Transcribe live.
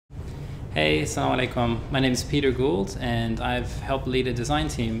Hey, assalamu alaikum. My name is Peter Gould and I've helped lead a design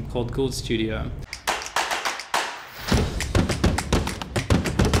team called Gould Studio.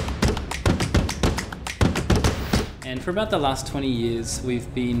 And for about the last 20 years,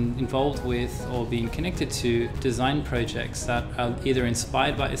 we've been involved with or been connected to design projects that are either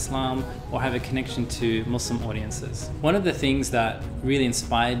inspired by Islam or have a connection to Muslim audiences. One of the things that really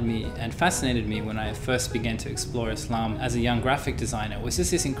inspired me and fascinated me when I first began to explore Islam as a young graphic designer was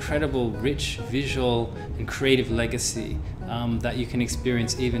just this incredible, rich, visual and creative legacy that you can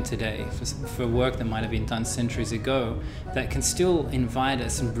experience even today for work that might have been done centuries ago that can still invite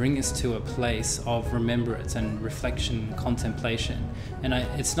us and bring us to a place of remembrance and reflection, contemplation. And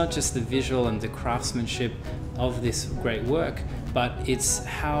it's not just the visual and the craftsmanship of this great work, but it's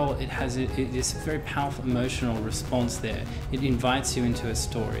how it has this very powerful emotional response there. It invites you into a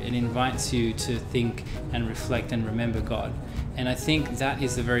story. It invites you to think and reflect and remember God. And I think that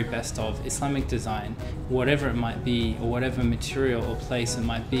is the very best of Islamic design, whatever it might be, or whatever material or place it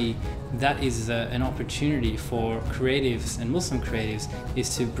might be. That is an opportunity for creatives and Muslim creatives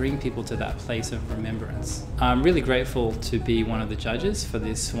is to bring people to that place of remembrance. I'm really grateful to be one of the judges for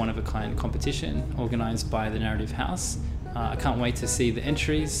this one-of-a-kind competition organized by the Narrative House. I can't wait to see the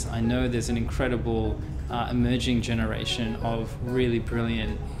entries. I know there's an incredible emerging generation of really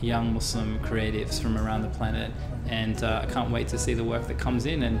brilliant young Muslim creatives from around the planet, and I can't wait to see the work that comes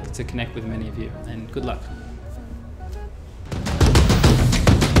in and to connect with many of you, and good luck.